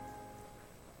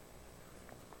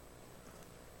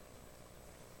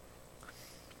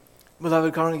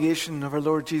Beloved congregation of our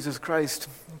Lord Jesus Christ,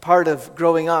 part of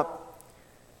growing up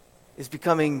is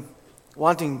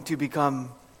wanting to become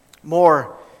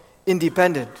more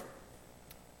independent.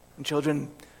 And children,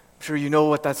 I'm sure you know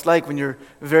what that's like when you're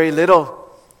very little.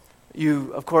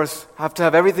 You, of course, have to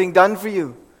have everything done for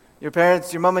you. Your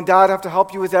parents, your mom and dad have to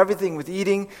help you with everything, with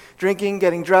eating, drinking,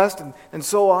 getting dressed, and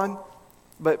so on.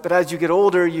 But as you get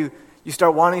older, you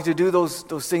start wanting to do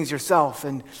those things yourself.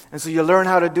 And so you learn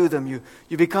how to do them.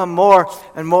 You become more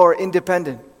and more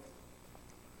independent.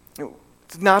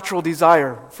 It's a natural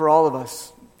desire for all of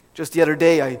us. Just the other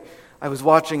day, I was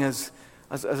watching as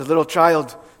a little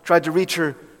child tried to reach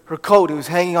her coat. It was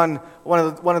hanging on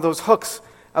one of those hooks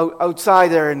outside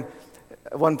there in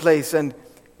one place. And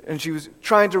she was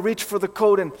trying to reach for the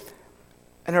coat. And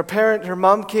her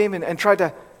mom came and tried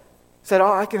to, said,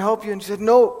 "Oh, I can help you." And she said,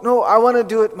 No, I want to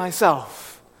do it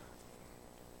myself.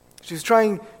 She was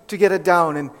trying to get it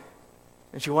down, and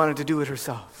she wanted to do it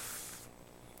herself.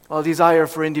 Well, desire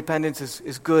for independence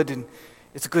is good, and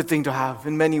it's a good thing to have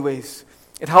in many ways.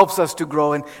 It helps us to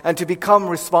grow and to become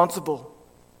responsible.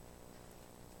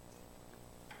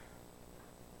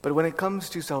 But when it comes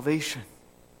to salvation,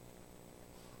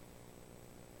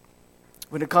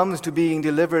 when it comes to being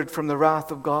delivered from the wrath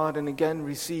of God and again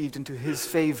received into His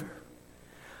favor,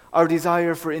 our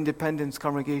desire for independence,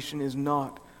 congregation, is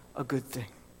not a good thing.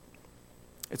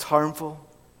 It's harmful.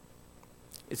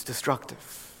 It's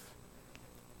destructive.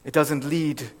 It doesn't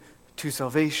lead to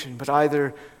salvation, but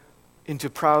either into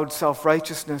proud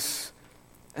self-righteousness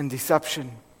and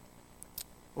deception,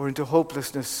 or into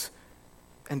hopelessness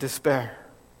and despair.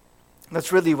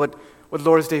 That's really what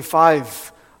Lord's Day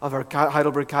 5 of our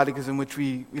Heidelberg Catechism, which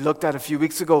we looked at a few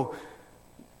weeks ago,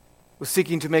 was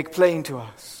seeking to make plain to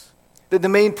us. That the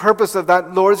main purpose of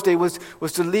that Lord's Day was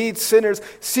to lead sinners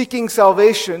seeking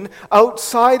salvation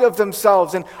outside of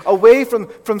themselves and away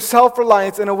from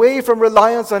self-reliance and away from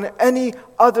reliance on any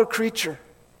other creature,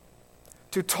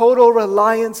 to total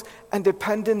reliance and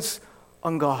dependence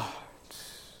on God.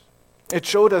 It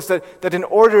showed us that in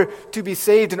order to be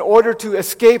saved, in order to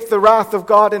escape the wrath of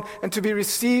God and to be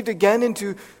received again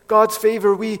into God's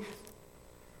favor, we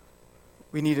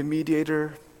need a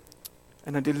mediator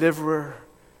and a deliverer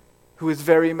who is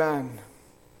very man,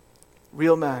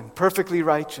 real man, perfectly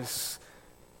righteous,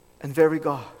 and very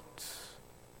God.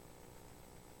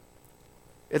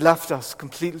 It left us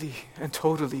completely and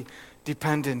totally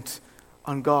dependent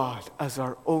on God as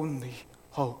our only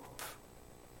hope.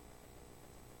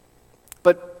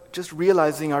 But just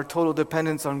realizing our total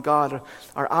dependence on God,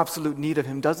 our absolute need of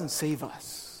Him, doesn't save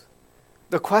us.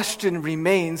 The question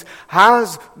remains,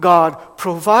 has God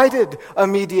provided a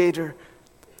mediator?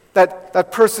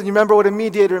 That person, you remember what a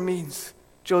mediator means,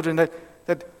 children,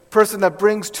 that person that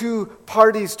brings two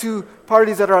parties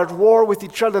that are at war with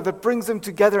each other, that brings them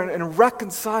together and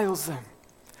reconciles them.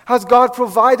 Has God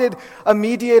provided a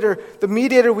mediator, the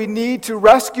mediator we need to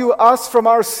rescue us from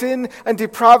our sin and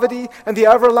depravity and the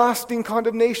everlasting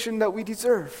condemnation that we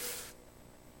deserve?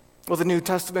 Well, the New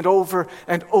Testament over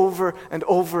and over and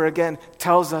over again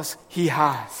tells us He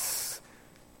has.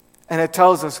 And it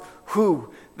tells us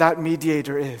who that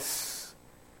mediator is.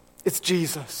 It's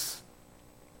Jesus.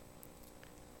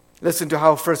 Listen to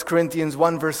how 1 Corinthians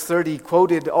 1 verse 30,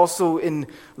 quoted also in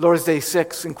Lord's Day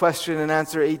 6 in question and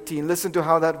answer 18. Listen to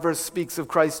how that verse speaks of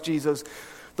Christ Jesus,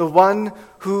 the one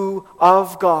who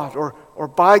of God or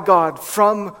by God,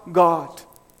 from God,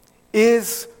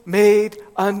 is made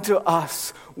unto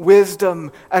us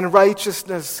wisdom and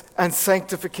righteousness and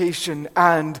sanctification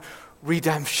and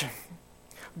redemption.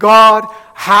 God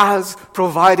has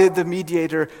provided the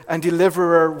mediator and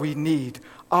deliverer we need,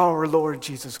 our Lord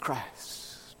Jesus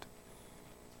Christ.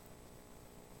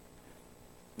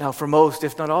 Now, for most,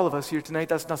 if not all of us here tonight,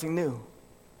 that's nothing new.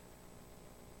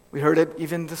 We heard it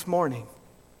even this morning.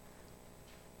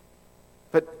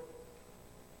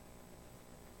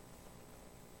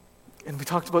 And we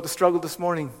talked about the struggle this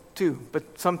morning too,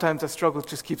 but sometimes that struggle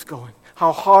just keeps going.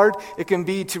 How hard it can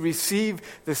be to receive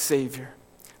the Savior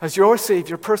as your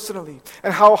Savior personally,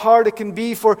 and how hard it can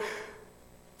be for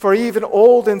even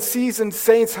old and seasoned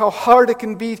saints, how hard it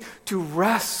can be to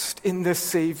rest in this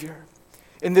Savior,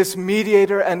 in this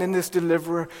mediator and in this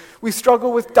deliverer. We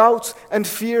struggle with doubts and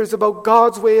fears about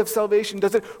God's way of salvation.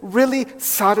 Does it really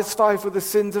satisfy for the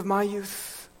sins of my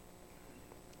youth?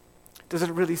 Does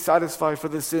it really satisfy for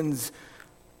the sins,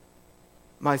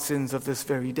 my sins of this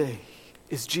very day?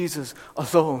 Is Jesus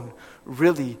alone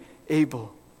really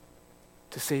able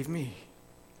to save me?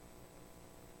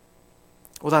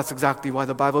 Well, that's exactly why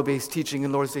the Bible-based teaching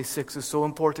in Lord's Day 6 is so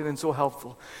important and so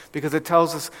helpful, because it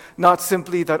tells us not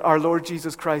simply that our Lord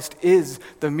Jesus Christ is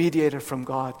the mediator from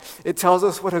God. It tells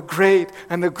us what a great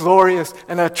and a glorious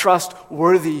and a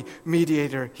trustworthy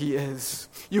mediator he is.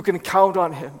 You can count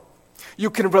on him. You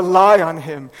can rely on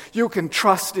him. You can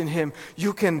trust in him.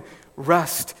 You can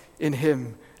rest in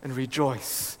him and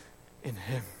rejoice in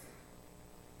him.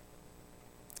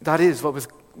 That is what was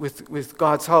with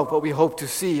God's help, what we hope to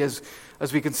see as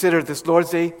we consider this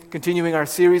Lord's Day, continuing our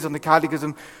series on the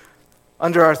Catechism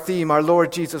under our theme, our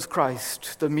Lord Jesus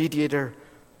Christ, the mediator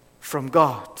from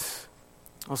God.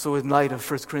 Also in light of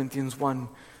 1 Corinthians 1,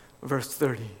 verse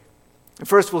 30. And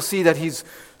first, we'll see that he's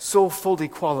so fully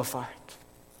qualified.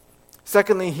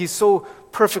 Secondly, he's so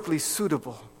perfectly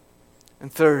suitable.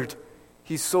 And third,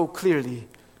 he's so clearly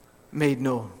made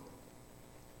known.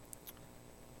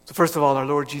 So first of all, our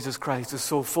Lord Jesus Christ is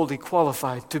so fully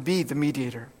qualified to be the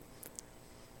mediator.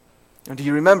 And do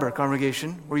you remember,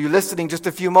 congregation? Were you listening just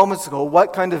a few moments ago?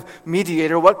 What kind of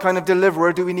mediator, what kind of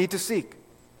deliverer do we need to seek?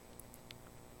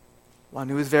 One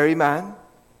who is very man,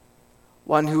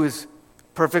 one who is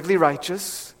perfectly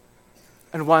righteous,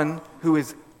 and one who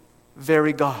is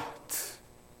very God.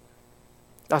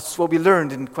 That's what we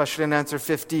learned in question and answer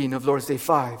 15 of Lord's Day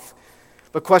 5.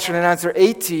 But question and answer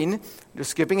 18,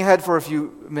 just skipping ahead for a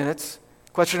few minutes,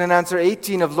 question and answer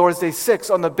 18 of Lord's Day 6,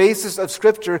 on the basis of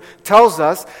Scripture, tells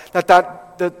us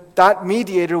that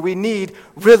mediator we need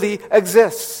really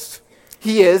exists.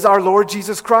 He is our Lord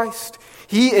Jesus Christ.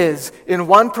 He is, in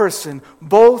one person,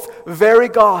 both very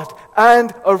God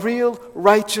and a real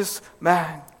righteous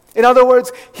man. In other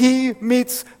words, he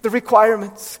meets the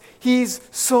requirements. He's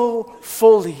so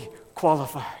fully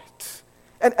qualified.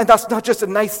 And that's not just a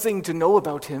nice thing to know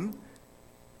about him.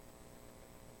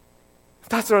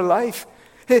 That's our life.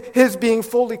 His being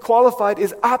fully qualified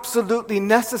is absolutely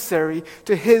necessary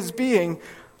to his being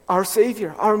our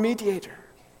Savior, our mediator.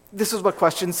 This is what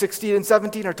questions 16 and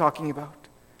 17 are talking about.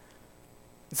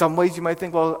 In some ways you might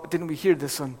think, well, didn't we hear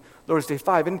this on Lord's Day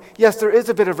 5? And yes, there is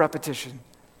a bit of repetition.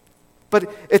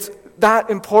 But it's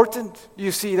that important,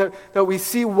 you see, that we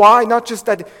see why, not just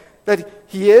that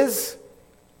he is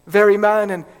very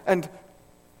man and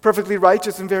perfectly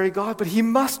righteous and very God, but he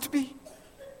must be.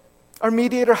 Our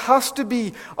mediator has to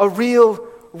be a real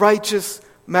righteous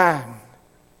man.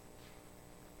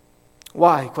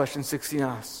 Why? Question 16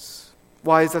 asks.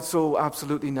 Why is that so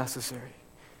absolutely necessary?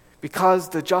 Because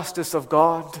the justice of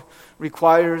God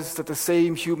requires that the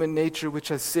same human nature which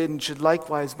has sinned should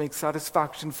likewise make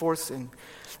satisfaction for sin.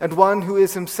 And one who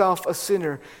is himself a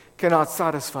sinner cannot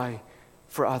satisfy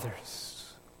for others.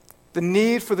 The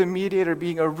need for the mediator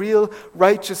being a real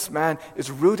righteous man is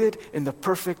rooted in the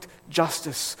perfect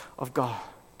justice of God.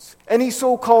 Any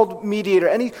so-called mediator,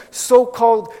 any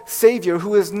so-called Savior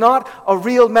who is not a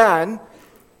real man,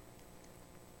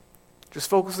 just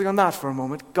focusing on that for a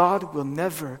moment, God will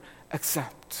never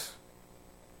accept.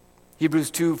 Hebrews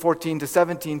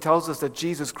 2:14-17 tells us that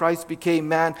Jesus Christ became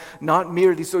man not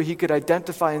merely so he could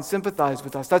identify and sympathize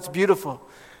with us. That's beautiful.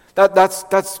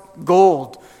 That's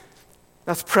gold.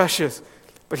 That's precious.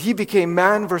 But he became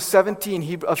man, verse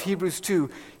 17 of Hebrews 2.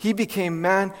 He became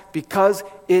man because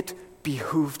it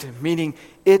behooved him, meaning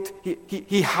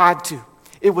he had to.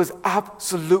 It was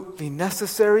absolutely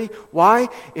necessary. Why?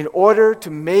 In order to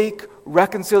make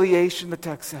reconciliation, the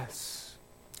text says.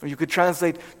 Or you could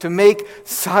translate, to make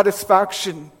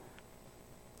satisfaction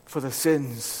for the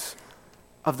sins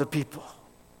of the people.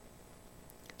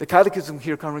 The Catechism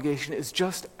here, congregation, is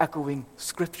just echoing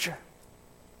Scripture.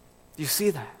 You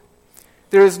see that?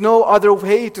 There is no other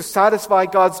way to satisfy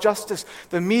God's justice.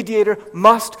 The mediator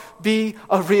must be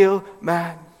a real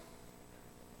man.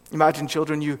 Imagine,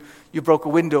 children, you broke a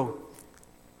window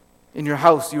in your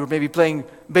house. You were maybe playing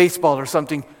baseball or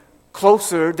something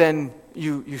closer than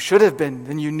you should have been,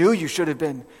 than you knew you should have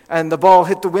been. And the ball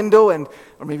hit the window,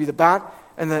 or maybe the bat,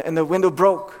 and the window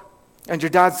broke. And your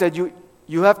dad said,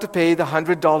 you have to pay the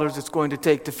 $100 it's going to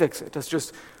take to fix it. Let's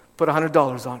just put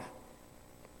 $100 on it.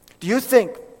 Do you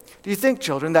think,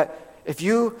 children, that if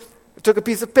you took a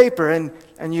piece of paper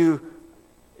and you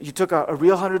took a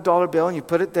real $100 bill and you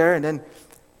put it there and then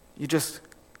you just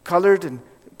colored and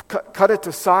cut it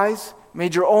to size,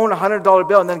 made your own $100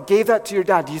 bill and then gave that to your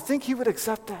dad, do you think he would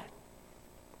accept that?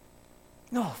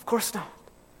 No, of course not.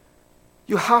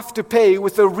 You have to pay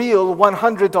with a real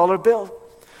 $100 bill.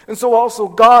 And so also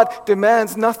God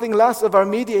demands nothing less of our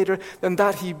mediator than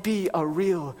that he be a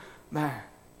real man.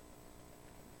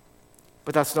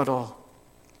 But that's not all.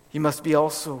 He must be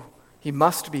also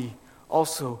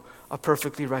a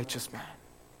perfectly righteous man.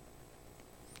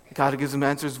 The Catechism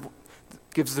answers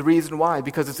Gives the reason why.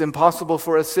 Because it's impossible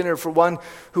for a sinner, for one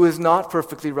who is not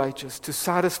perfectly righteous, to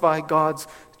satisfy God's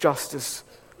justice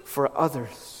for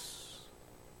others.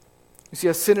 You see,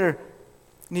 a sinner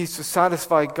needs to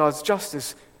satisfy God's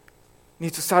justice,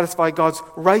 needs to satisfy God's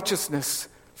righteousness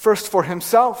first for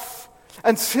himself.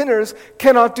 And sinners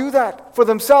cannot do that for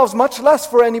themselves, much less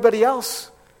for anybody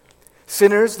else.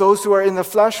 Sinners, those who are in the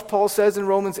flesh, Paul says in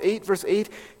Romans 8, verse 8,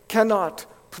 cannot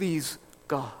please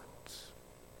God.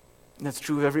 And that's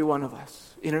true of every one of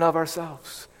us, in and of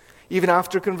ourselves. Even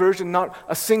after conversion, not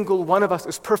a single one of us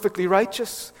is perfectly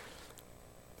righteous.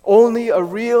 Only a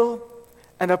real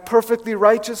and a perfectly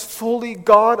righteous, fully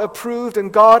God-approved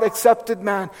and God-accepted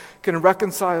man can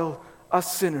reconcile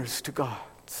us sinners to God.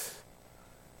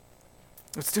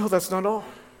 But still, that's not all.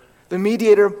 The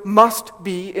mediator must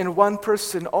be in one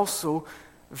person also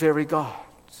very God.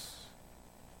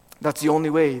 That's the only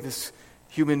way this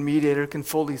human mediator can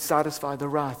fully satisfy the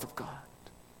wrath of God.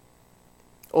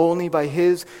 Only by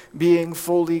his being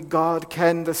fully God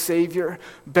can the Savior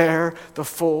bear the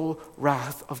full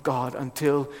wrath of God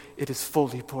until it is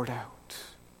fully poured out,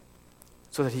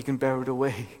 so that he can bear it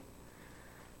away.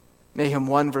 Nahum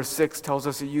 1 verse 6 tells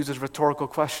us, it uses rhetorical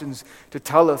questions to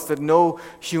tell us that no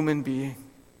human being,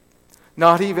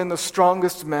 not even the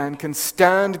strongest man, can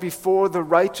stand before the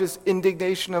righteous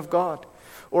indignation of God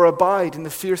or abide in the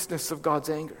fierceness of God's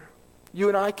anger. You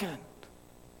and I can't.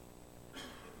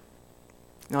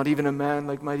 Not even a man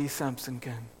like mighty Samson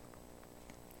can.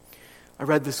 I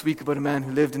read this week about a man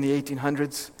who lived in the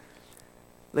 1800s,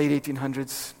 late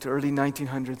 1800s to early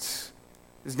 1900s.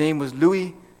 His name was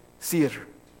Louis Cyr.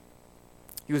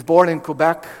 He was born in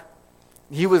Quebec.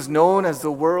 He was known as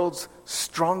the world's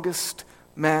strongest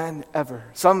man ever.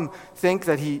 Some think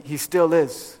that he still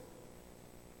is.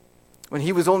 When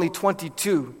he was only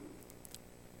 22,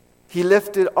 he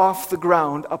lifted off the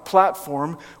ground a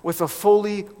platform with a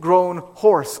fully grown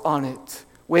horse on it,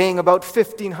 weighing about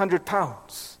 1,500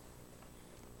 pounds.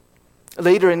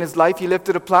 Later in his life, he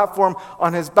lifted a platform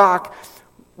on his back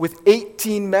with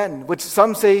 18 men, which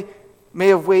some say may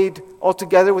have weighed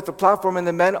altogether with the platform and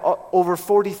the men over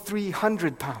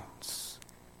 4,300 pounds.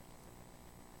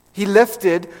 He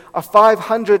lifted a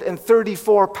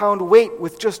 534-pound weight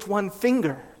with just one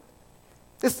finger.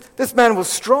 This man was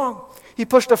strong. He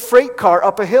pushed a freight car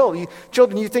up a hill.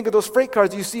 Children, you think of those freight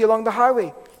cars you see along the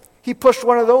highway. He pushed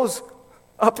one of those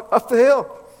up the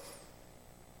hill.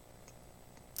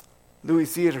 Louis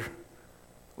Cyr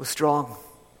was strong.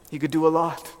 He could do a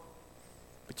lot.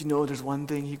 But you know there's one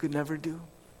thing he could never do.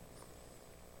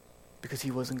 Because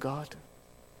he wasn't God.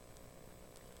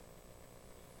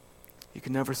 He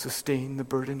could never sustain the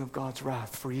burden of God's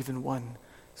wrath for even one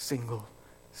single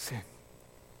sin.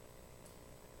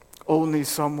 Only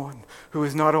someone who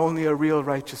is not only a real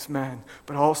righteous man,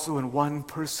 but also in one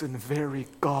person very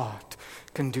God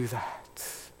can do that.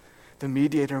 The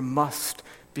mediator must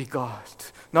be God.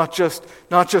 Not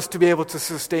just to be able to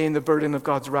sustain the burden of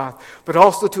God's wrath, but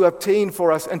also to obtain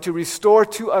for us and to restore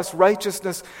to us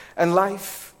righteousness and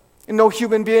life. And no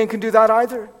human being can do that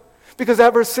either. Because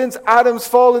ever since Adam's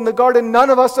fall in the garden,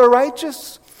 none of us are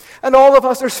righteous. And all of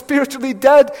us are spiritually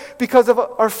dead because of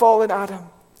our fallen Adam.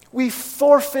 We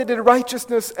forfeited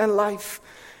righteousness and life.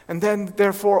 And then,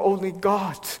 therefore, only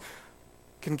God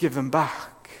can give them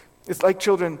back. It's like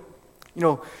children,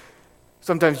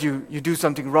 sometimes you do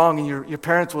something wrong and your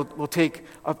parents will take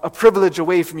a privilege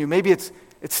away from you. Maybe it's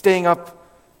staying up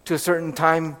to a certain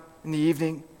time in the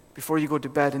evening before you go to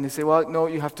bed. And they say, well, no,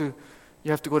 you have to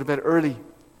go to bed early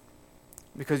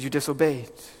because you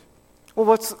disobeyed. Well,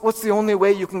 what's the only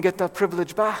way you can get that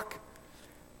privilege back?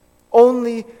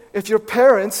 Only if your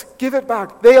parents give it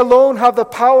back. They alone have the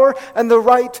power and the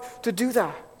right to do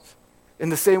that. In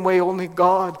the same way, only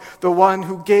God, the one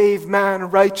who gave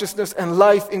man righteousness and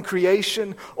life in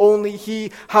creation, only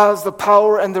He has the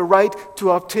power and the right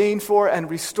to obtain for and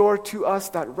restore to us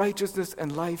that righteousness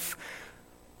and life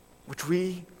which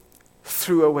we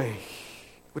threw away,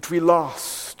 which we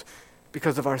lost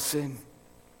because of our sin.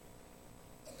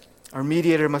 Our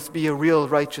mediator must be a real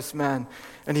righteous man,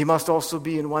 and he must also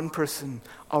be in one person,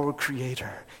 our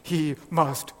Creator. He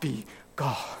must be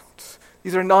God.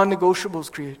 These are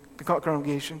non-negotiables,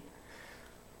 congregation.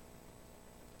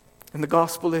 And the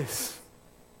gospel is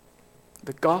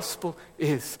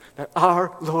that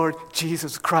our Lord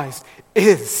Jesus Christ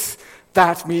is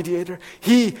that mediator.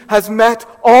 He has met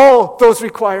all those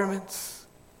requirements.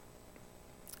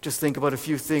 Just think about a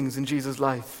few things in Jesus'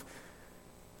 life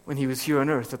when he was here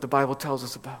on earth that the Bible tells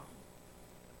us about.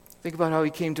 Think about how he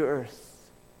came to earth.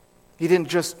 He didn't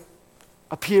just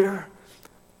appear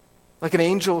like an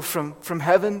angel from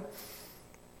heaven.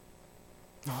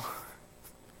 No.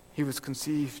 He was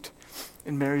conceived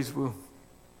in Mary's womb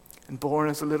and born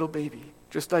as a little baby,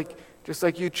 just like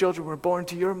you children were born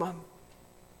to your mom.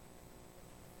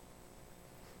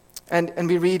 And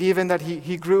we read even that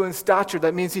he grew in stature.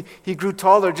 That means he grew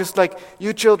taller, just like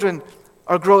you children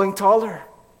are growing taller.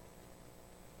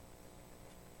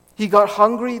 He got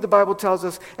hungry, the Bible tells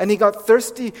us, and he got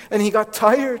thirsty, and he got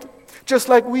tired, just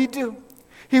like we do.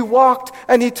 He walked,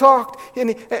 and he talked,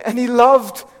 and he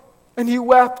loved, and he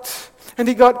wept, and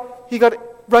he got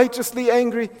righteously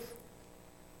angry.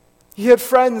 He had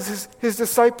friends, his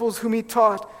disciples whom he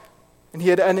taught, and he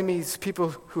had enemies, people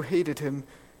who hated him,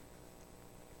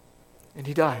 and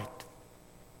he died.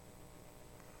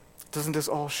 Doesn't this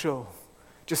all show?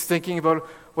 Just thinking about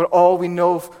what all we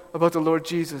know about the Lord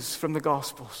Jesus from the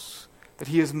Gospels, that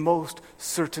he is most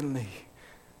certainly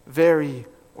very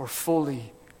or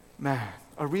fully man,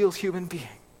 a real human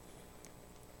being.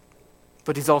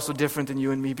 But he's also different than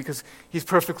you and me because he's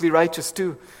perfectly righteous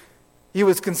too. He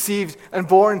was conceived and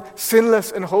born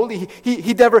sinless and holy.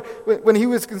 He never, when he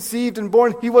was conceived and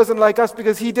born, he wasn't like us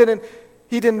because he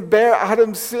didn't bear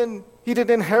Adam's sin. He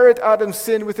didn't inherit Adam's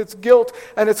sin with its guilt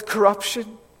and its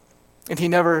corruption. And he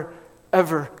never,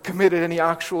 ever committed any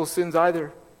actual sins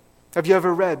either. Have you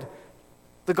ever read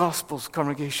the Gospels,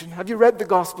 congregation? Have you read the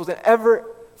Gospels and ever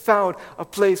found a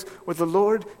place where the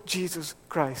Lord Jesus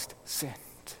Christ sinned?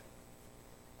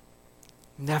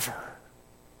 Never.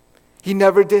 He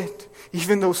never did,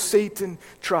 even though Satan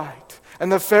tried.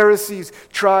 And the Pharisees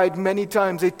tried many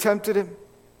times. They tempted him.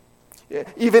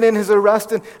 Even in his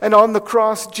arrest and on the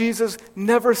cross, Jesus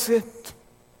never sinned.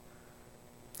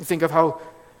 You think of how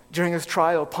during his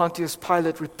trial, Pontius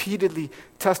Pilate repeatedly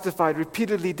testified,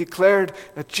 repeatedly declared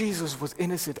that Jesus was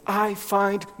innocent. I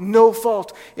find no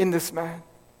fault in this man.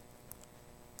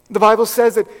 The Bible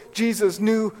says that Jesus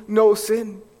knew no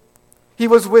sin. He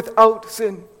was without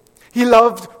sin. He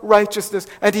loved righteousness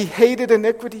and he hated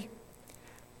iniquity.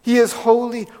 He is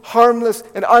holy, harmless,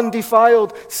 and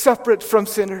undefiled, separate from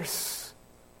sinners.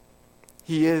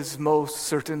 He is most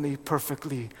certainly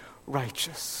perfectly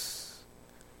righteous.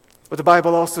 But the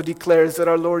Bible also declares that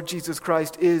our Lord Jesus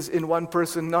Christ is in one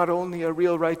person not only a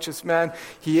real righteous man,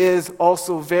 he is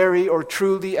also very or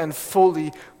truly and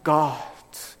fully God.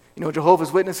 You know,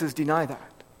 Jehovah's Witnesses deny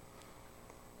that.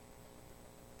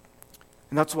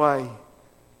 And that's why,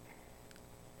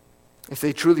 if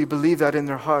they truly believe that in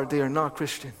their heart, they are not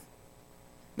Christian.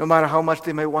 No matter how much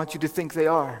they might want you to think they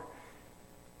are.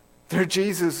 Their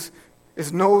Jesus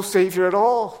is no Savior at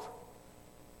all.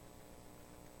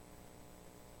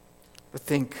 But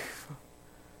think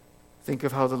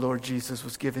of how the Lord Jesus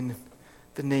was given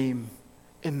the name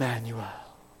Emmanuel,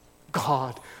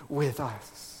 God with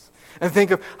us. And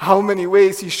think of how many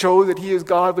ways he showed that he is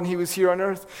God when he was here on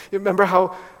earth. You remember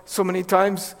how so many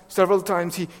times, several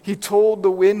times, he told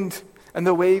the wind and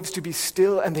the waves to be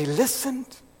still, and they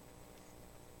listened.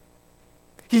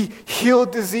 He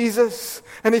healed diseases,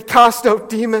 and he cast out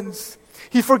demons.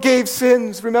 He forgave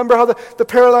sins. Remember how the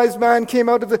paralyzed man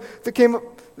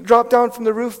dropped down from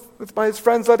the roof by his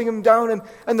friends letting him down,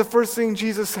 and the first thing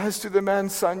Jesus says to the man,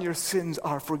 son, your sins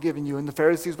are forgiven you. And the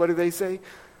Pharisees, what do they say?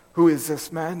 Who is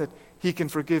this man that he can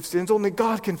forgive sins? Only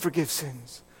God can forgive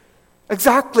sins.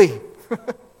 Exactly.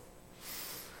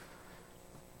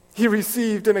 He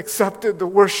received and accepted the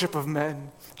worship of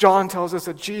men. John tells us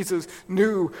that Jesus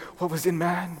knew what was in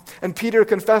man. And Peter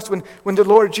confessed when the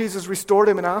Lord Jesus restored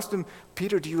him and asked him,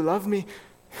 Peter, do you love me?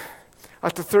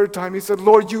 At the third time he said,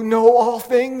 Lord, you know all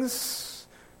things.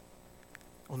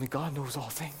 Only God knows all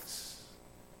things.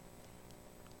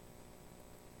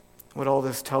 What all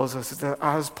this tells us is that,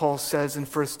 as Paul says in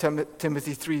 1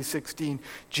 Timothy 3:16,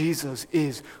 Jesus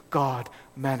is God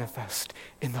manifest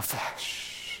in the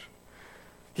flesh.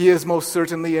 He is most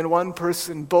certainly in one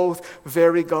person, both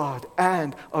very God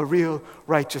and a real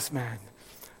righteous man.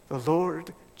 The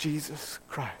Lord Jesus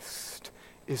Christ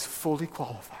is fully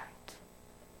qualified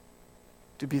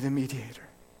to be the mediator.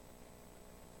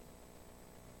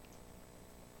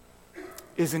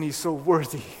 Isn't he so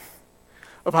worthy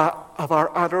of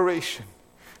our adoration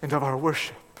and of our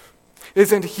worship?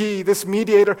 Isn't he, this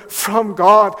mediator from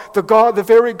God, the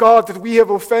very God that we have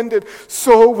offended,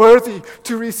 so worthy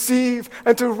to receive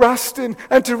and to rest in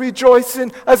and to rejoice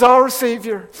in as our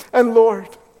Savior and Lord?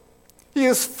 He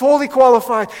is fully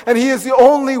qualified, and he is the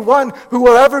only one who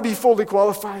will ever be fully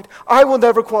qualified. I will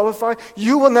never qualify.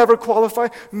 You will never qualify.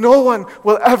 No one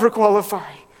will ever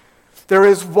qualify. There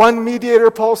is one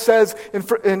mediator, Paul says in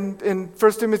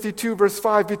 1 Timothy 2, verse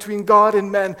 5, between God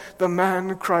and men, the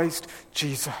man Christ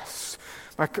Jesus.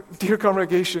 My dear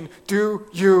congregation, do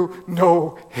you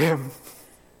know him?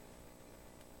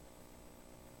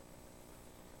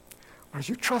 Are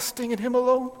you trusting in him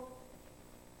alone?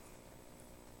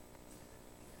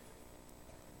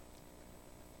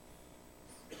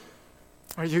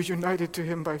 Are you united to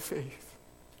him by faith?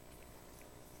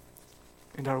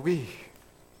 And are we,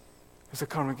 as a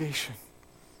congregation,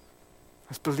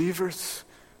 as believers,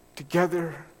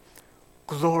 together,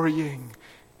 glorying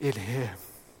in him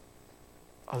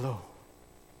alone,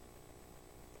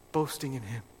 boasting in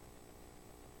him?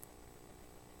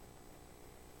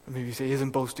 Or maybe you say,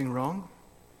 isn't boasting wrong?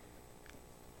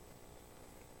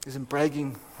 Isn't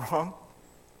bragging wrong?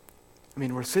 I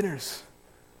mean, we're sinners.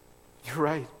 You're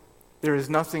right. There is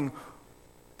nothing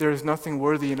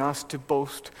worthy in us to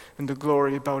boast and to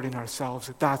glory about in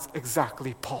ourselves. That's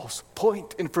exactly Paul's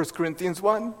point in 1 Corinthians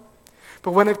 1.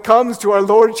 But when it comes to our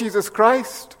Lord Jesus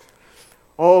Christ,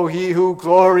 oh, he who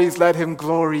glories, let him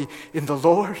glory in the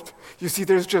Lord. You see,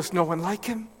 there's just no one like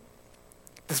him.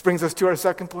 This brings us to our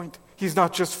second point. He's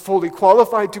not just fully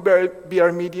qualified to be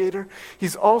our mediator,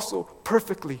 he's also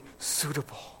perfectly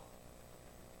suitable.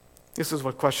 This is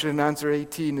what question and answer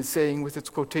 18 is saying with its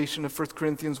quotation of 1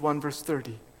 Corinthians 1 verse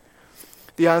 30.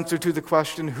 The answer to the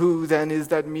question, who then is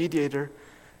that mediator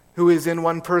who is in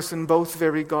one person both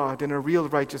very God and a real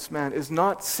righteous man, is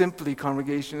not simply,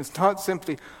 congregation, it's not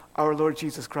simply our Lord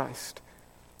Jesus Christ.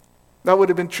 That would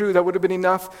have been true, that would have been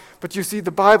enough. But you see,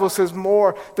 the Bible says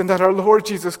more than that our Lord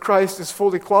Jesus Christ is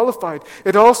fully qualified.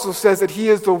 It also says that he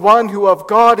is the one who of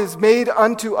God is made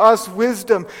unto us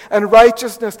wisdom and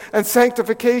righteousness and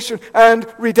sanctification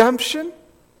and redemption.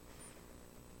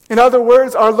 In other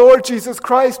words, our Lord Jesus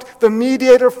Christ, the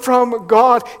mediator from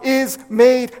God,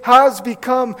 has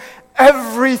become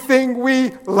everything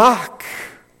we lack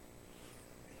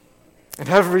and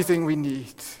everything we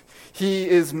need. He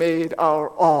is made our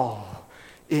all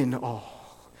in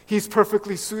all. He's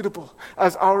perfectly suitable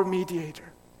as our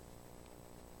mediator.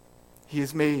 He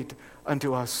is made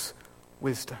unto us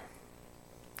wisdom.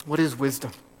 What is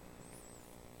wisdom?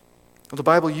 Well, the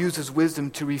Bible uses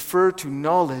wisdom to refer to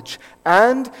knowledge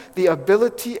and the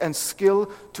ability and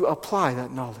skill to apply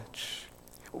that knowledge.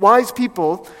 Wise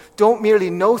people don't merely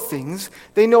know things,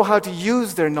 they know how to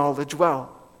use their knowledge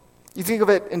well. You think of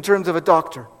it in terms of a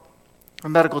doctor, a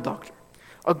medical doctor.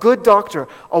 A good doctor,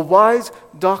 a wise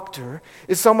doctor,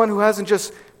 is someone who hasn't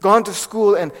just gone to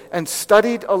school and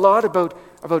studied a lot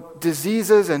about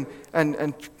diseases and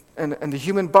the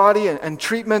human body and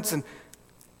treatments and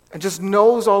just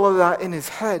knows all of that in his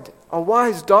head. A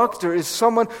wise doctor is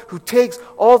someone who takes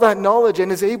all that knowledge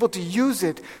and is able to use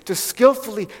it to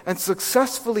skillfully and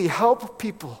successfully help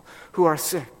people who are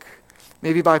sick,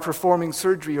 maybe by performing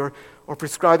surgery or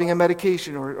prescribing a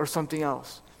medication or something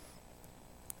else.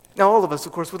 Now, all of us,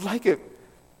 of course, would like it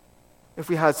if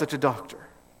we had such a doctor.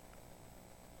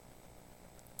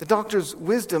 The doctor's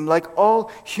wisdom, like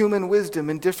all human wisdom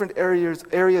in different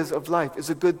areas of life, is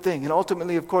a good thing. And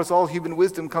ultimately, of course, all human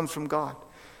wisdom comes from God.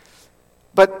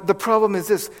 But the problem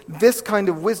is this kind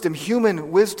of wisdom,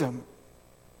 human wisdom,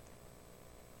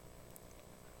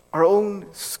 our own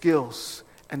skills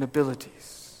and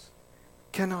abilities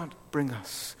cannot bring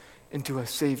us into a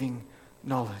saving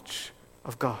knowledge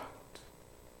of God.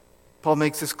 Paul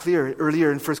makes this clear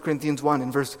earlier in 1 Corinthians 1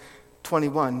 in verse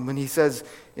 21 when he says,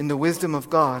 in the wisdom of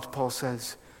God, Paul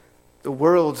says, the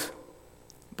world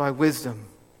by wisdom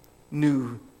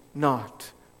knew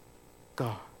not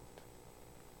God.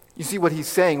 You see what he's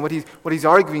saying, what he's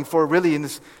arguing for really in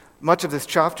this much of this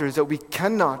chapter is that we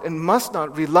cannot and must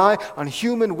not rely on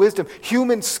human wisdom,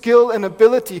 human skill and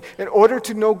ability in order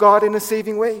to know God in a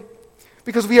saving way.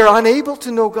 Because we are unable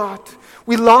to know God.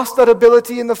 We lost that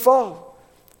ability in the fall.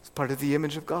 Part of the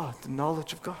image of God, the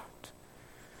knowledge of God.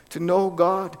 To know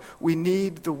God, we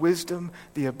need the wisdom,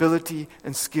 the ability,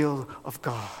 and skill of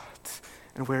God.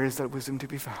 And where is that wisdom to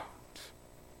be found?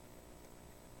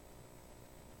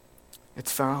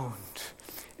 It's found,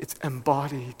 it's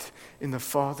embodied in the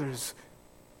Father's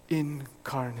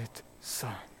incarnate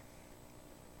Son,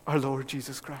 our Lord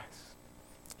Jesus Christ.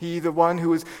 He, the one who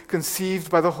was conceived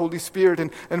by the Holy Spirit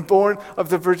and born of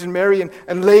the Virgin Mary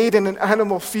and laid in an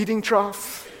animal feeding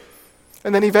trough.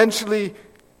 And then eventually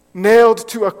nailed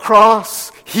to a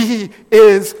cross, he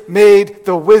is made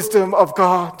the wisdom of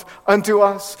God unto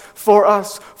us, for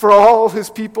all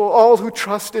his people, all who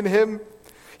trust in him.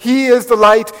 He is the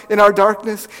light in our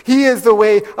darkness. He is the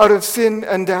way out of sin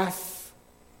and death.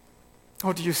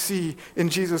 Oh, do you see in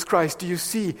Jesus Christ, do you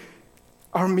see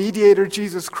our mediator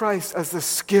Jesus Christ as the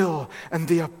skill and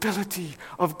the ability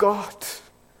of God?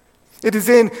 It is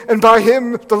in and by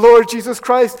him, the Lord Jesus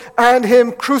Christ, and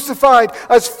him crucified,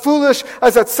 as foolish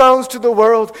as that sounds to the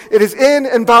world. It is in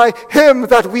and by him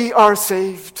that we are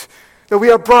saved. that we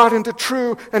are brought into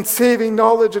true and saving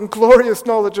knowledge and glorious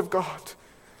knowledge of God.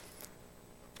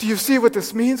 Do you see what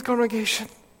this means, congregation?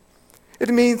 It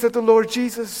means that the Lord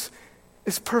Jesus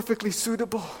is perfectly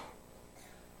suitable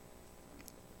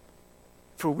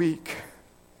for weak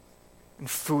and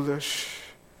foolish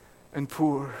and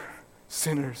poor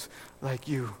sinners like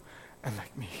you and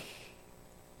like me.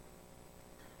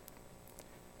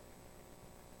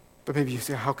 But maybe you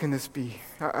say, how can this be?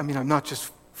 I mean, I'm not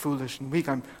just foolish and weak.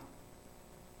 I'm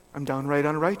downright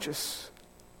unrighteous.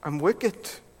 I'm wicked.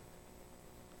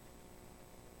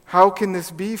 How can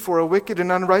this be for a wicked and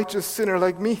unrighteous sinner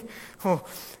like me? Oh,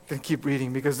 I can keep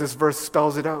reading because this verse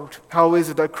spells it out. How is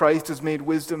it that Christ has made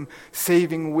wisdom,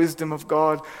 saving wisdom of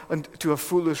God, to a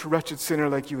foolish, wretched sinner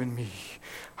like you and me?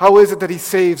 How is it that he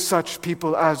saves such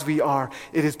people as we are?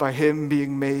 It is by him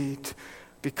being made,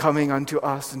 becoming unto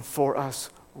us and for us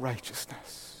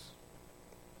righteousness.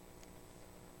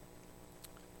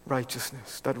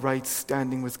 Righteousness, that right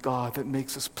standing with God that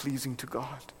makes us pleasing to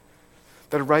God.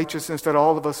 That righteousness that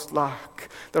all of us lack,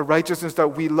 the righteousness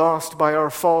that we lost by our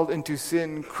fall into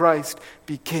sin, Christ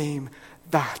became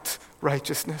that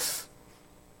righteousness.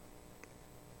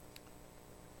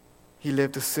 He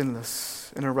lived a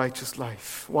sinless and a righteous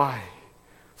life. Why?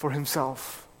 For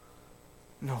himself?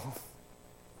 No.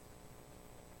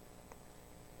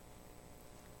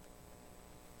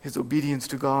 His obedience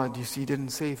to God, you see, didn't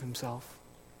save himself.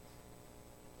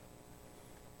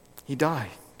 He died.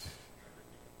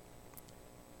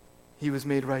 He was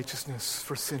made righteousness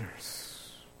for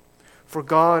sinners. For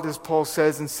God, as Paul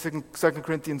says in 2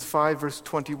 Corinthians 5, verse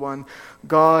 21,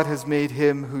 God has made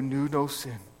him who knew no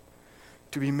sin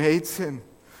to be made sin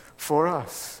for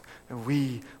us, and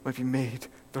we might be made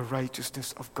the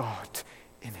righteousness of God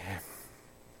in him.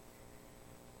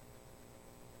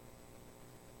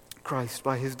 Christ,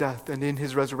 by his death and in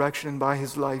his resurrection and by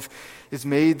his life, is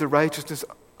made the righteousness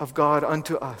of God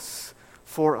unto us,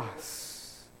 for us.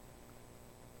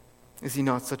 Is he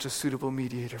not such a suitable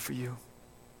mediator for you?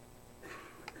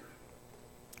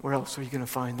 Where else are you going to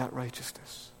find that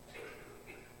righteousness?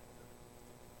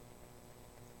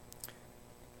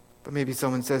 But maybe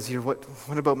someone says here, what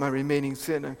about my remaining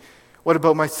sin? What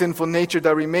about my sinful nature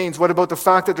that remains? What about the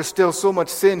fact that there's still so much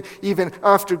sin, even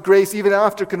after grace, even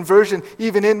after conversion,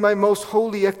 even in my most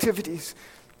holy activities?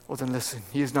 Well, then listen,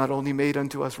 he is not only made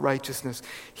unto us righteousness,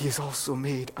 he is also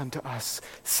made unto us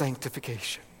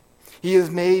sanctification. He is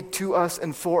made to us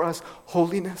and for us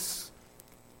holiness.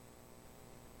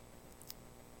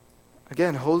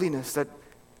 Again, holiness, that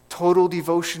total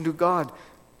devotion to God.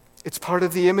 It's part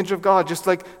of the image of God, just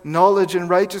like knowledge and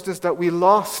righteousness that we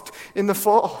lost in the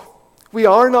fall. We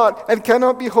are not and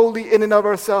cannot be holy in and of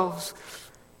ourselves.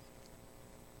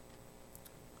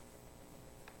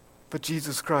 But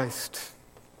Jesus Christ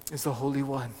is the Holy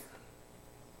One.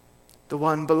 The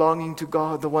one belonging to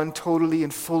God, the one totally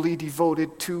and fully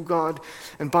devoted to God.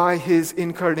 And by his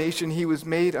incarnation, he was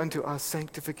made unto us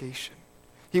sanctification.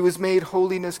 He was made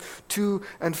holiness to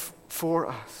and for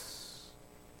us.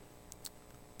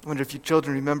 I wonder if you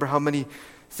children remember how many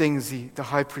things the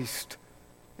high priest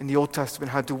in the Old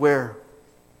Testament had to wear.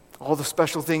 All the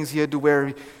special things he had to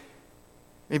wear.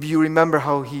 Maybe you remember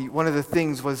how one of the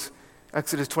things was,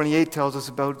 Exodus 28 tells us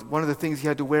about one of the things he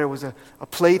had to wear was a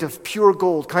plate of pure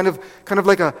gold, kind of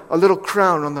like a little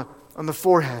crown on the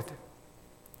forehead.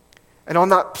 And on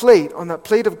that plate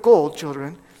of gold,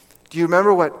 children, do you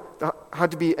remember what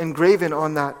had to be engraven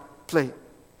on that plate?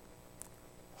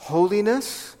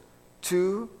 Holiness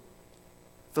to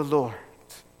the Lord.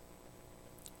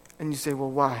 And you say,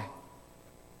 well, why?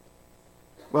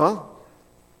 Well,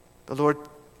 the Lord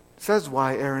says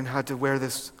why Aaron had to wear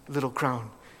this little crown.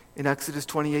 In Exodus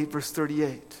 28, verse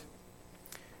 38.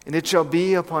 And it shall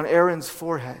be upon Aaron's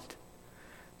forehead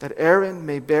that Aaron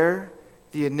may bear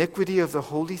the iniquity of the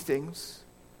holy things,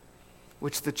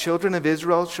 which the children of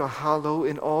Israel shall hallow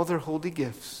in all their holy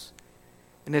gifts.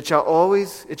 And it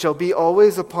shall be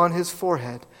always upon his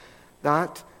forehead,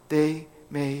 that they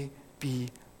may be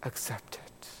accepted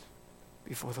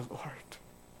before the Lord.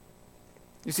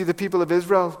 You see, the people of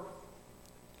Israel,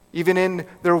 even in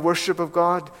their worship of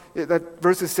God, that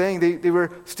verse is saying they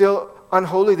were still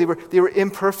unholy. They were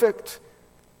imperfect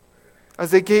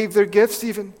as they gave their gifts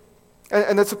even.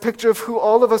 And that's a picture of who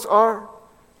all of us are.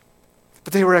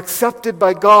 But they were accepted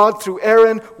by God through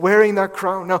Aaron wearing that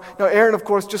crown. Now Aaron, of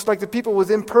course, just like the people,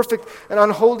 was imperfect and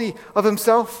unholy of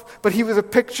himself. But he was a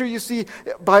picture, you see,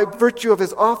 by virtue of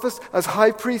his office as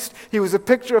high priest. He was a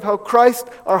picture of how Christ,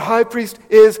 our high priest,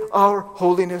 is our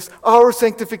holiness, our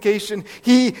sanctification.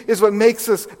 He is what makes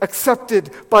us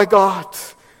accepted by God.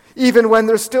 even when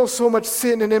there's still so much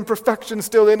sin and imperfection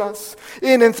still in us.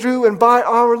 In and through and by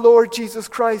our Lord Jesus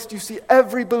Christ, you see,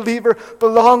 every believer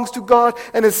belongs to God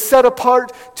and is set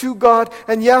apart to God.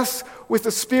 And yes, with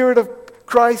the Spirit of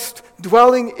Christ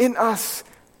dwelling in us,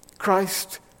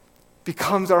 Christ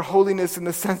becomes our holiness in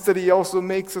the sense that he also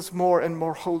makes us more and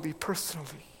more holy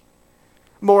personally,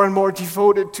 more and more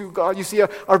devoted to God. You see,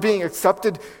 our being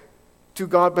accepted to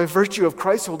God by virtue of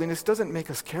Christ's holiness doesn't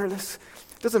make us careless.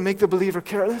 It doesn't make the believer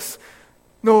careless.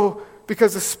 No,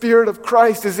 because the Spirit of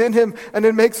Christ is in him and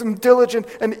it makes him diligent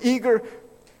and eager.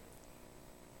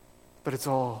 But it's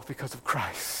all because of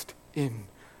Christ in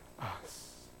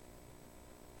us.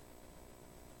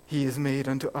 He is made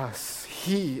unto us.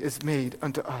 He is made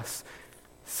unto us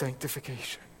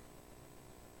sanctification,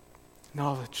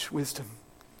 knowledge, wisdom,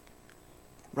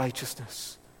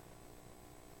 righteousness,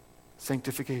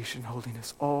 sanctification,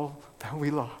 holiness, all that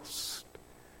we lost.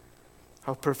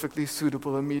 How perfectly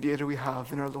suitable a mediator we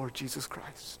have in our Lord Jesus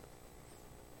Christ.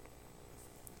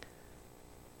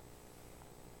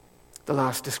 The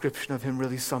last description of him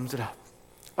really sums it up.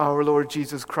 Our Lord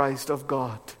Jesus Christ of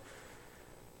God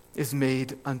is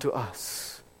made unto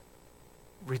us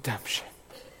redemption.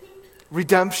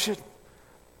 Redemption.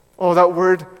 Oh, that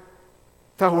word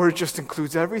just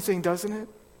includes everything, doesn't it?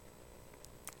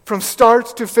 From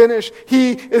start to finish,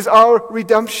 he is our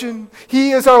redemption.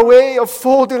 He is our way of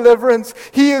full deliverance.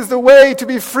 He is the way to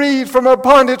be freed from our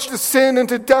bondage to sin and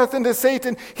to death and to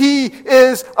Satan. He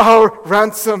is our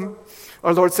ransom.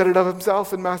 Our Lord said it of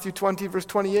himself in Matthew 20, verse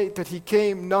 28, that he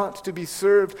came not to be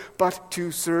served, but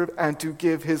to serve and to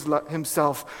give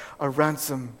himself a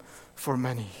ransom for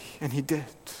many. And he did.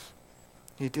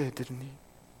 He did, didn't he?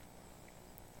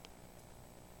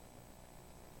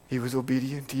 He was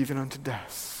obedient even unto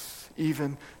death,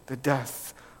 even the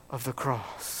death of the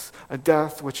cross, a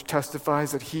death which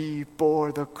testifies that he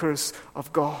bore the curse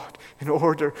of God in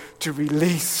order to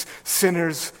release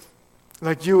sinners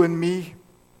like you and me,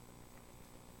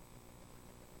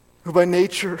 who by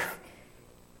nature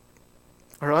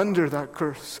are under that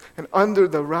curse and under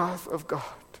the wrath of God.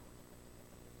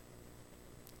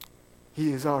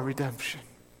 He is our redemption.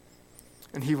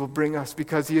 And he will bring us,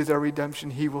 because he is our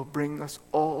redemption, he will bring us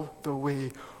all the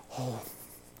way home,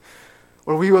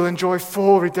 where we will enjoy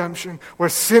full redemption, where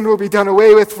sin will be done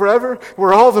away with forever,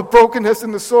 where all the brokenness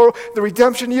and the sorrow, the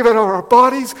redemption even of our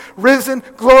bodies, risen,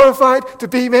 glorified, to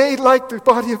be made like the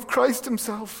body of Christ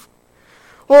himself.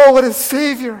 Oh, what a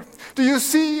Savior. Do you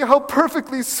see how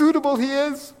perfectly suitable he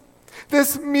is?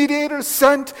 This mediator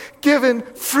sent, given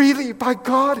freely by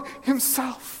God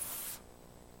himself.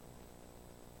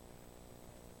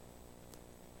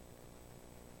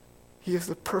 He is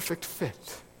the perfect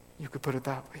fit. You could put it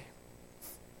that way.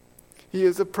 He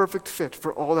is a perfect fit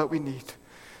for all that we need.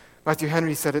 Matthew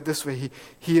Henry said it this way: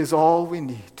 He is all we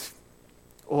need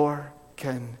or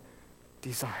can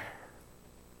desire.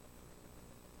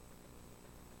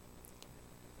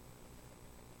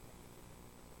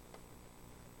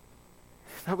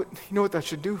 You know what that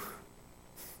should do?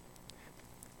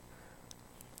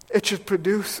 It should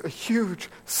produce a huge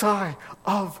sigh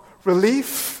of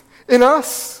relief in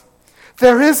us.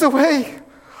 There is a way.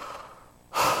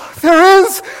 There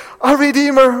is a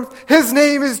Redeemer. His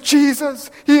name is Jesus.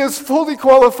 He is fully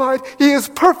qualified. He is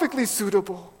perfectly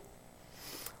suitable.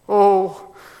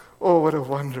 Oh, what a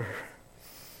wonder.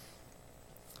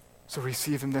 So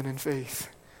receive him then in faith.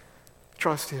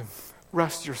 Trust him.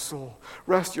 Rest your soul.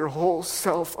 Rest your whole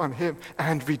self on him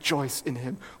and rejoice in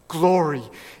him. Glory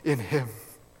in him.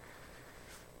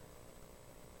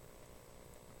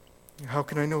 How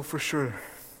can I know for sure?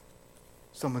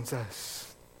 Someone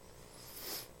says.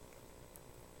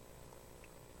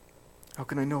 How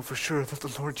can I know for sure that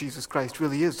the Lord Jesus Christ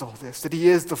really is all this? That he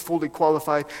is the fully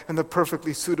qualified and the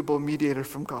perfectly suitable mediator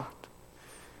from God?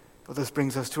 Well, this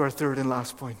brings us to our third and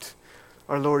last point.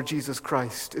 Our Lord Jesus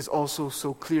Christ is also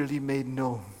so clearly made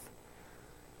known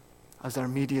as our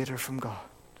mediator from God.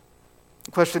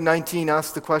 Question 19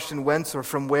 asks the question, whence or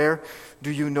from where do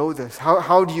you know this?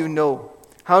 How do you know?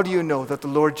 How do you know that the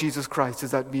Lord Jesus Christ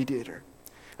is that mediator?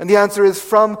 And the answer is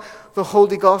from the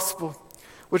Holy Gospel,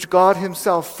 which God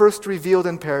himself first revealed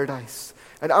in paradise,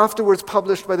 and afterwards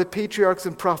published by the patriarchs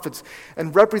and prophets,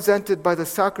 and represented by the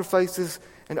sacrifices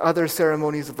and other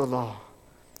ceremonies of the law,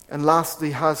 and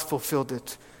lastly has fulfilled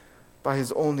it by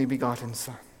his only begotten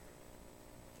Son.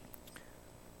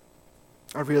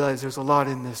 I realize there's a lot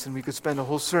in this, and we could spend a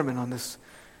whole sermon on this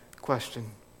question.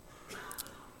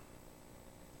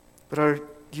 But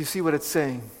do you see what it's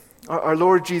saying? Our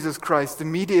Lord Jesus Christ, the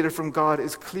mediator from God,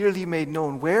 is clearly made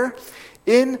known. Where?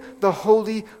 In the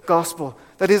Holy Gospel.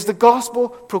 That is the gospel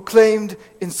proclaimed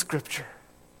in Scripture.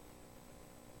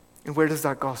 And where does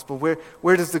that gospel,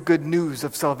 where does the good news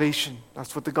of salvation,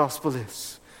 that's what the gospel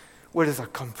is, where does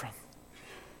that come from?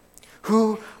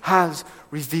 Who has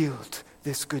revealed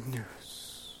this good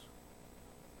news?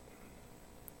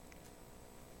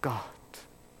 God.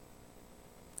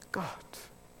 God.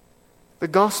 The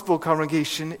gospel,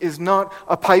 congregation, is not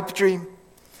a pipe dream.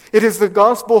 It is the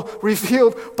gospel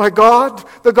revealed by God,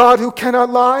 the God who cannot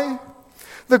lie,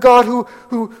 the God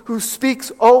who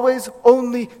speaks always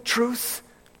only truth,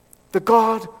 the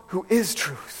God who is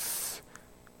truth.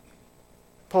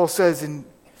 Paul says in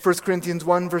 1 Corinthians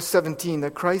 1 verse 17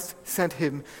 that Christ sent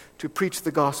him to preach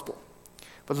the gospel.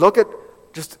 But look at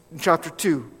just in chapter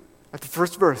 2, at the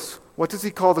first verse. What does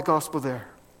he call the gospel there?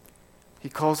 He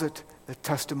calls it the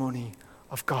testimony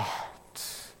of God.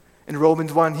 In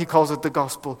Romans 1, he calls it the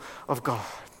gospel of God.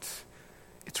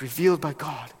 It's revealed by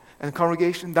God. And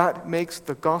congregation, that makes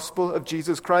the gospel of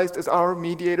Jesus Christ as our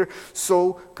mediator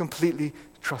so completely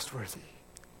trustworthy.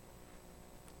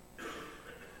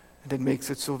 And it makes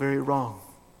it so very wrong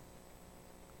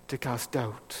to cast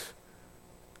doubt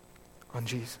on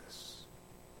Jesus.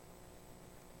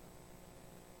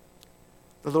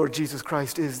 The Lord Jesus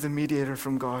Christ is the mediator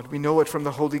from God. We know it from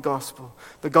the Holy Gospel.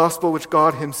 The gospel which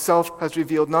God himself has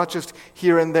revealed, not just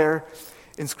here and there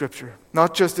in Scripture,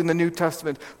 not just in the New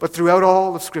Testament, but throughout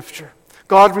all of Scripture.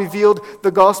 God revealed the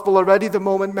gospel already the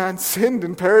moment man sinned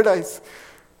in paradise.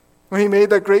 When he made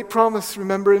that great promise,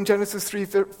 remember in Genesis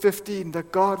 3:15,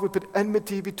 that God would put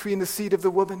enmity between the seed of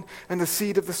the woman and the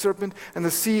seed of the serpent, and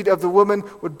the seed of the woman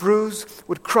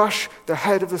would crush the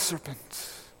head of the serpent.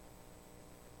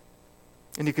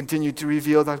 And he continued to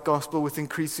reveal that gospel with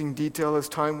increasing detail as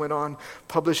time went on,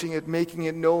 publishing it, making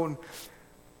it known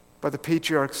by the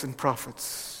patriarchs and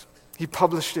prophets. He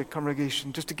published it,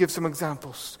 congregation, just to give some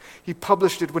examples. He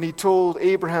published it when he told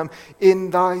Abraham, "In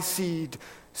thy seed,"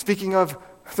 speaking of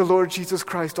the Lord Jesus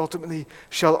Christ ultimately,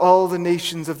 "shall all the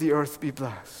nations of the earth be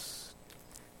blessed."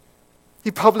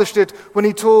 He published it when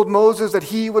he told Moses that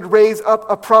he would raise up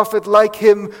a prophet like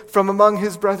him from among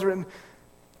his brethren,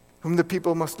 whom the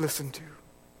people must listen to.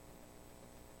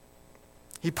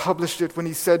 He published it when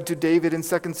he said to David in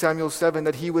 2 Samuel 7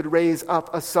 that he would raise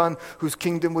up a son whose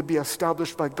kingdom would be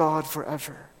established by God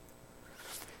forever.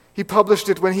 He published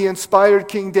it when he inspired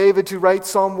King David to write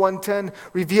Psalm 110,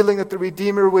 revealing that the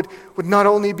Redeemer would not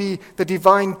only be the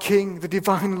divine King, the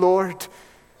divine Lord,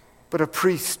 but a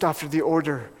priest after the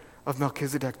order of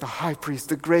Melchizedek, the high priest,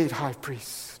 the great high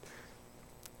priest.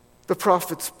 The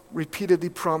prophets repeatedly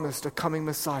promised a coming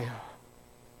Messiah,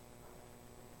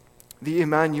 the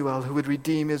Emmanuel who would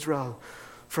redeem Israel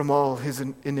from all his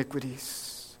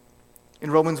iniquities. In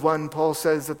Romans 1, Paul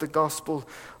says that the gospel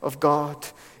of God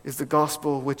is the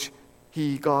gospel which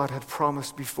he, God, had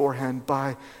promised beforehand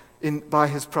by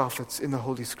his prophets in the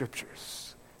Holy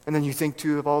Scriptures. And then you think,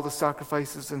 too, of all the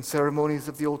sacrifices and ceremonies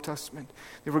of the Old Testament.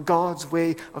 They were God's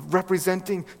way of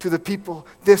representing to the people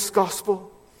this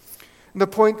gospel. And the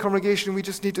point, congregation, we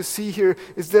just need to see here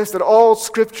is this, that all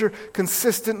Scripture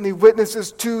consistently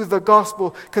witnesses to the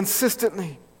gospel,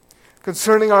 consistently,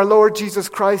 concerning our Lord Jesus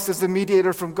Christ as the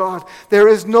mediator from God. There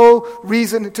is no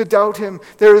reason to doubt him.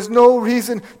 There is no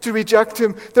reason to reject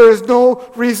him. There is no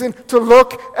reason to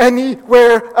look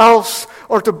anywhere else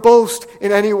or to boast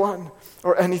in anyone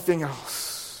or anything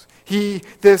else. He,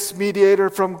 this mediator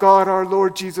from God, our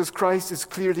Lord Jesus Christ, is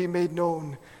clearly made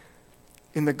known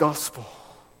in the gospel,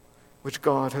 which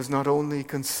God has not only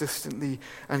consistently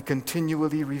and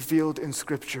continually revealed in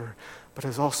Scripture, but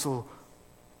has also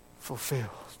fulfilled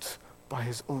by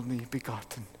his only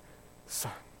begotten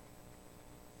Son.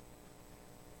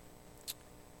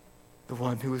 The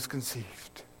one who was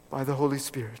conceived by the Holy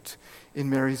Spirit in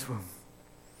Mary's womb.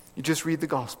 You just read the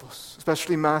Gospels,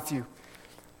 especially Matthew.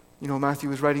 You know, Matthew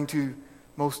was writing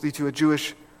mostly to a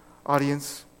Jewish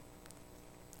audience,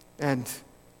 and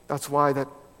that's why that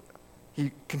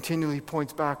he continually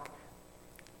points back.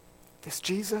 This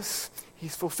Jesus,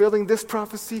 he's fulfilling this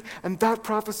prophecy and that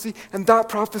prophecy and that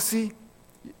prophecy.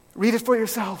 Read it for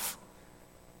yourself.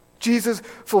 Jesus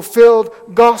fulfilled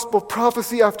gospel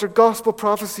prophecy after gospel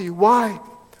prophecy. Why?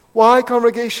 Why,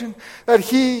 congregation? That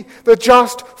he, the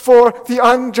just for the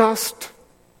unjust,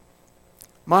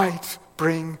 might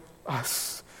bring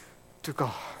us to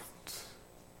God.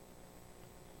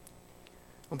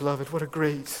 Oh, beloved, what a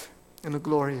great and a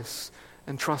glorious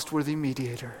and trustworthy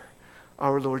mediator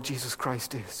our Lord Jesus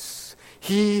Christ is.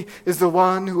 He is the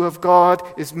one who of God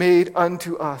is made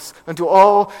unto us, unto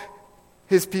all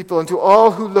his people, unto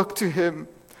all who look to him,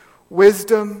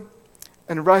 wisdom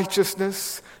and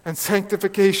righteousness and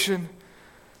sanctification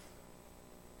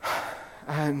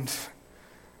and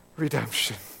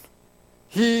redemption.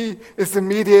 He is the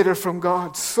mediator from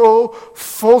God, so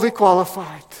fully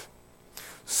qualified,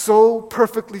 so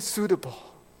perfectly suitable,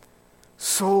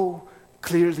 so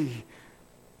clearly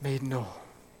made known.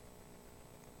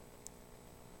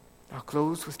 I'll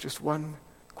close with just one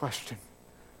question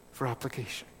for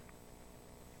application.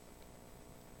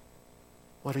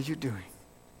 What are you doing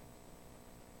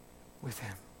with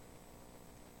him?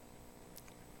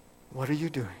 What are you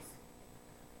doing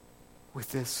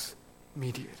with this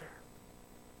mediator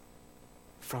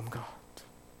from God?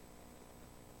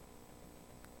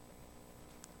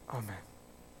 Amen.